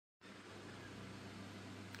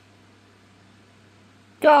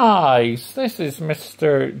Guys, this is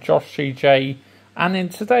Mr. Joshy J, and in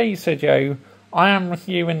today's video I am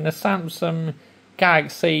reviewing the Samsung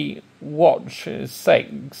Galaxy Watch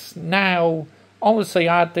 6. Now, obviously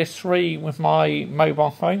I had this free with my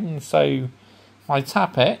mobile phone, so if I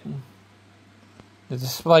tap it, the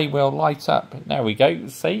display will light up. There we go,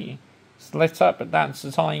 see? It's lit up, that's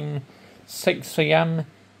the time, 6 PM.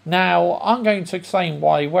 Now, I'm going to explain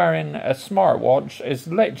why wearing a smartwatch is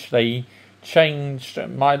literally changed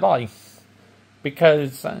my life,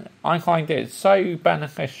 because I find it so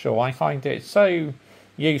beneficial, I find it so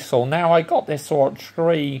useful. Now, I got this watch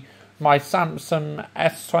free, my Samsung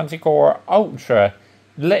S24 Ultra,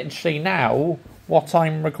 literally now what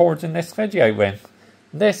I'm recording this video with.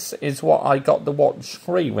 This is what I got the watch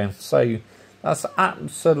free with, so that's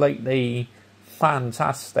absolutely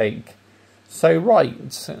fantastic. So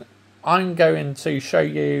right, I'm going to show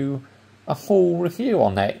you a full review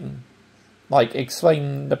on it, like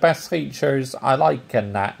explain the best features I like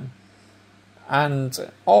in that. And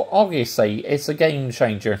obviously it's a game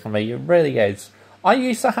changer for me, it really is. I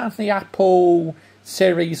used to have the Apple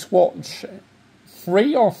Series Watch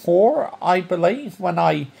 3 or 4, I believe, when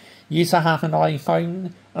I used to have an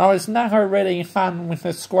iPhone, and I was never really a fan with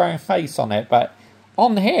a square face on it, but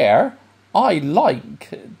on here I like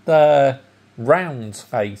the round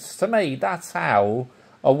face. To me, that's how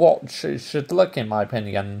a watch should look, in my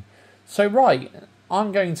opinion. So right,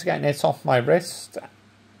 I'm going to get this off my wrist,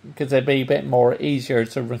 because it'd be a bit more easier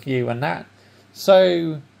to review and that.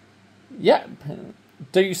 So, yep,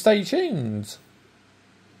 do stay tuned.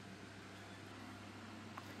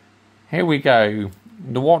 Here we go.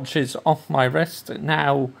 The watch is off my wrist.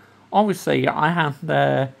 Now, obviously, I have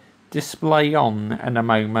the display on in a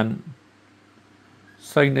moment,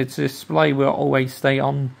 so the display will always stay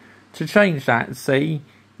on. To change that, see,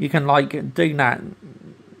 you can like do that.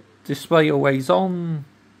 Display always on.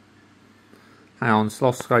 Hang on, it's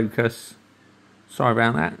lost focus. Sorry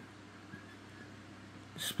about that.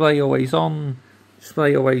 Display always on.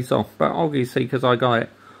 Display always off. But obviously, because I got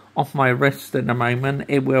it off my wrist in a moment,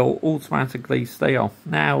 it will automatically stay off.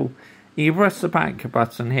 Now, you press the back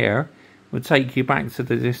button here, will take you back to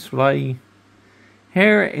the display.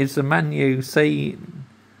 Here is the menu. See,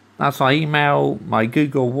 that's my email, my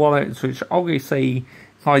Google Wallet, which obviously,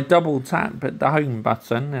 if I double tap at the home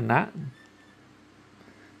button and that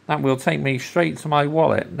will take me straight to my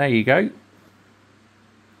wallet. There you go.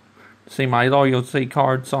 See my loyalty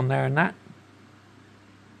cards on there and that.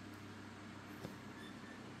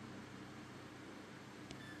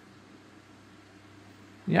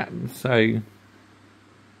 Yeah, so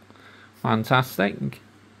fantastic.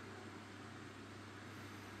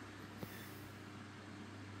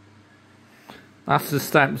 That's the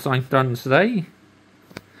steps I've done today.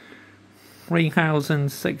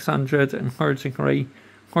 3,633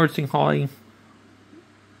 hearting high,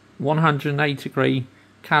 183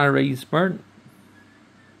 calories burnt.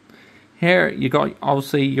 Here you got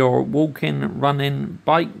obviously your walking, running,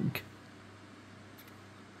 bike.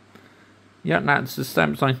 Yeah, that's the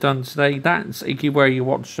steps I've done today. That's if you wear your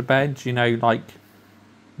watch to bed, you know, like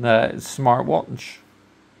the smartwatch.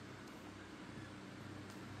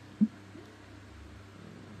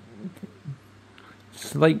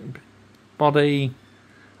 Sleep, body,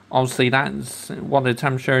 obviously that's what the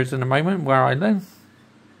temperature is in the moment where I live.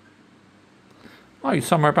 Oh,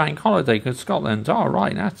 summer bank holiday because Scotland. Oh,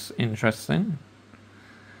 right, that's interesting.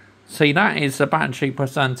 See, that is the battery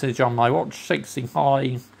percentage on my watch,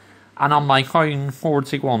 65, and on my phone,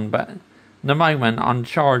 41, but at the moment I'm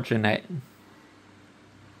charging it.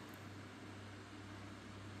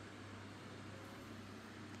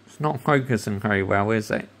 It's not focusing very well, is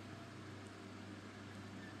it?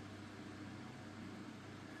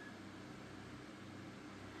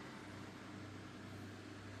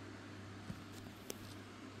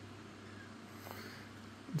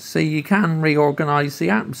 See, you can reorganize the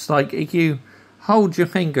apps. Like, if you hold your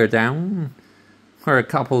finger down for a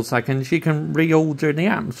couple seconds, you can reorder the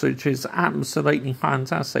apps, which is absolutely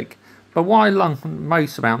fantastic. But what I love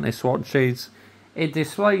most about this watch is it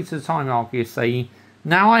displays the time, obviously.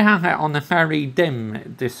 Now I have it on a very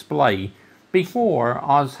dim display. Before,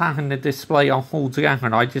 I was having the display off altogether,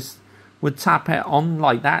 and I just would tap it on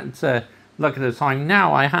like that to look at the time.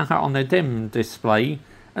 Now I have it on a dim display,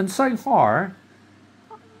 and so far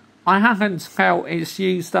I haven't felt it's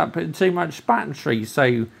used up too much battery,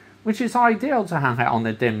 so which is ideal to have it on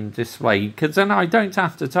a dim display, because then I don't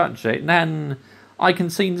have to touch it, and then I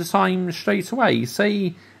can see the time straight away.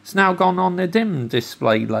 See, it's now gone on the dim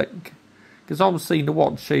display, look, because obviously the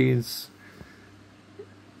watch is,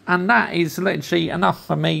 and that is literally enough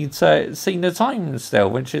for me to see the time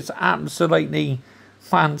still, which is absolutely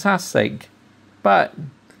fantastic. But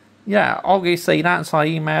yeah, obviously that's our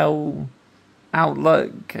email,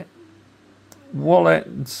 Outlook,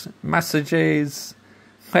 wallet, messages,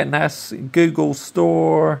 fitness, Google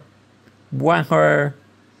Store, weather.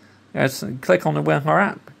 Yes, click on the weather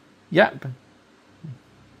app. Yep.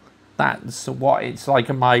 That's what it's like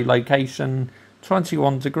in my location.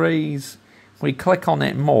 21 degrees. We click on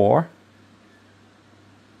it more.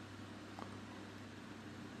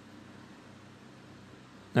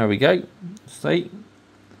 There we go. See?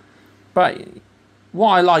 But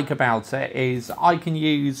what I like about it is I can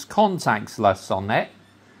use contactless on it.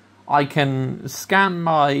 I can scan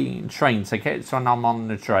my train tickets when I'm on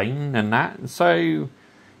the train and that. So,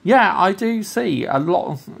 yeah, I do see a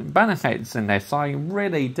lot of benefits in this. I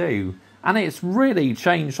really do. And it's really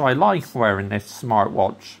changed my life wearing this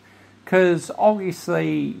smartwatch. Because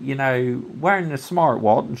obviously, you know, wearing the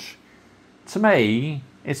smartwatch, to me,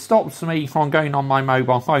 it stops me from going on my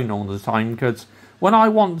mobile phone all the time. Because when I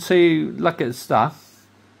want to look at stuff,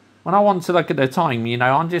 when I want to look at the time, you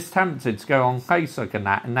know, I'm just tempted to go on Facebook and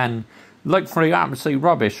that, and then look through absolute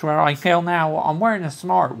rubbish, where I feel now I'm wearing a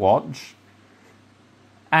smartwatch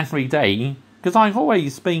every day, because I've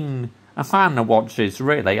always been a fan of watches,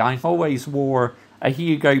 really. I've always wore a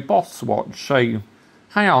Hugo Boss watch, so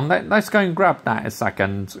hang on, let's go and grab that a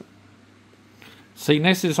second. See,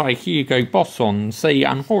 this is a Hugo Boss one. See,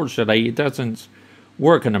 unfortunately, it doesn't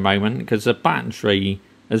work in the moment because the battery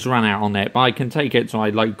has run out on it, but I can take it to my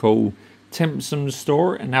local Timpson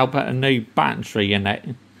store and they'll put a new battery in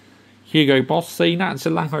it. Hugo Boss, see, that's a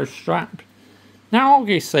leather strap. Now,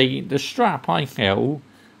 obviously, the strap, I feel,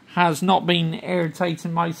 has not been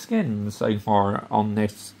irritating my skin so far on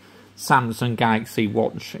this Samsung Galaxy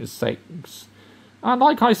Watch 6. And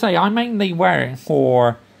like I say, I mainly wear it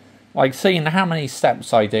for, like, seeing how many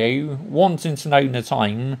steps I do, wanting to know the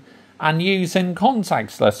time, and using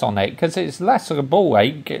contactless on it, because it's less of a ball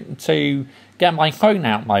ache to get my phone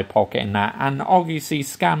out of my pocket and that, and obviously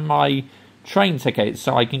scan my train tickets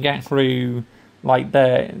so I can get through, like,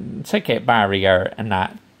 the ticket barrier and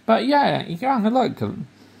that. But yeah, you can have a look.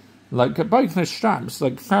 Look, both the straps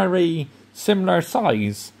look very similar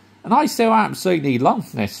size. And I still absolutely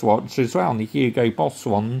love this watch as well, the Hugo Boss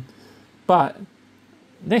one. But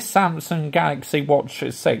this Samsung Galaxy Watch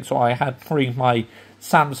 6, what I had through my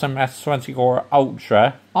Samsung S24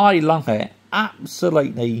 Ultra, I love it.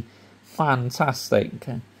 Absolutely fantastic.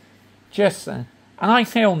 And I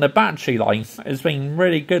feel the battery life has been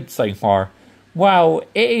really good so far. Well,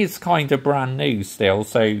 it is kind of brand new still,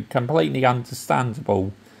 so completely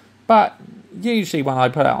understandable. But usually when I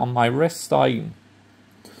put it on my wrist, I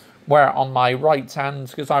wear it on my right hand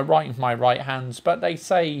because I write with my right hand. But they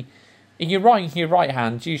say if you write with your right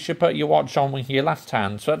hand, you should put your watch on with your left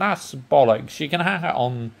hand. So that's bollocks. You can have it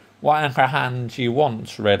on whatever hand you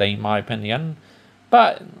want, really, in my opinion.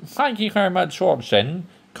 But thank you very much for watching.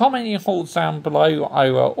 Comment your thoughts down below.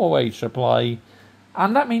 I will always reply.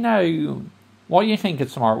 And let me know what you think of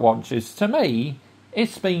smartwatches. To me,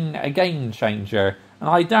 it's been a game changer. And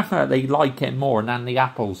I definitely like it more than the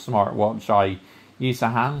Apple smartwatch I used to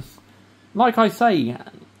have. Like I say,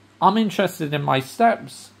 I'm interested in my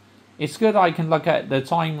steps. It's good I can look at the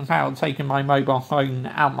time without taking my mobile phone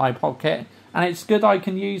out my pocket. And it's good I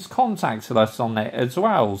can use contactless on it as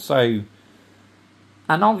well. So,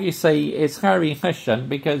 and obviously it's very efficient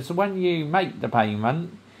because when you make the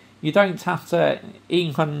payment, you don't have to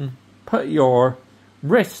even put your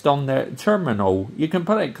wrist on the terminal. You can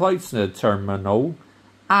put it close to the terminal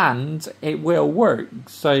and it will work.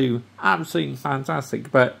 So absolutely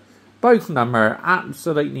fantastic. But both of them are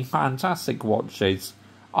absolutely fantastic watches.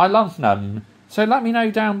 I love them. So let me know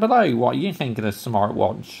down below what you think of the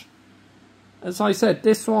smartwatch. As I said,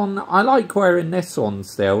 this one, I like wearing this one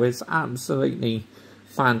still. It's absolutely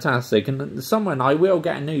fantastic. And someone, I will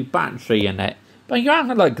get a new battery in it. But you have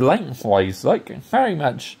to look lengthwise, look very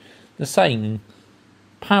much the same.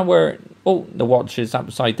 Power, oh, the watch is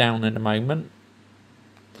upside down in a moment.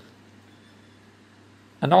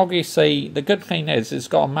 And obviously, the good thing is it's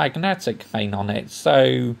got a magnetic thing on it.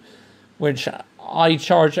 So, which I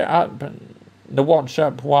charge it up, the watch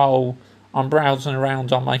up while I'm browsing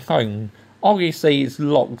around on my phone. Obviously, it's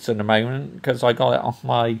locked at the moment because I got it off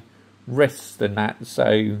my wrist and that.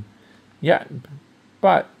 So, yeah.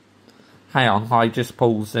 But, hang on, I just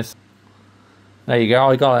paused this. There you go,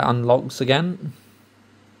 I got it unlocked again.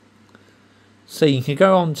 So, you can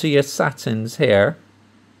go on to your settings here.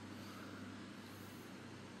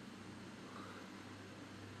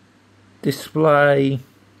 Display.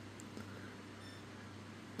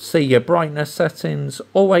 See your brightness settings,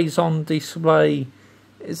 always on display.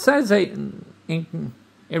 It says it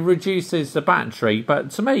it reduces the battery, but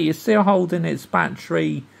to me it's still holding its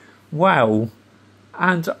battery well.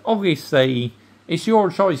 And obviously it's your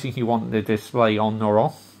choice if you want the display on or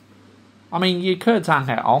off. I mean, you could hang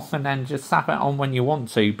it off and then just tap it on when you want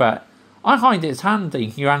to, but I find it's handy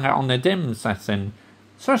if you hang it on the dim setting,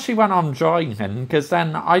 especially when I'm driving, because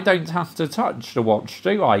then I don't have to touch the watch,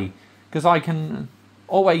 do I? Because I can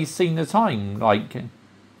always see the time, like,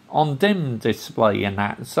 on dim display and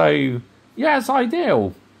that. So, yeah, it's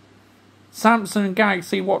ideal. Samsung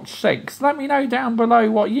Galaxy Watch 6. Let me know down below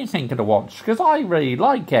what you think of the watch, because I really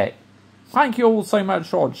like it. Thank you all so much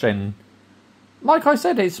for watching. Like I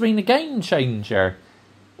said, it's been a game changer.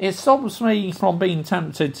 It stops me from being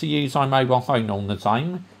tempted to use my mobile phone all the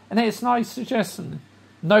time, and it's nice to just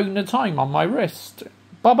know the time on my wrist.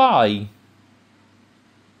 Bye bye.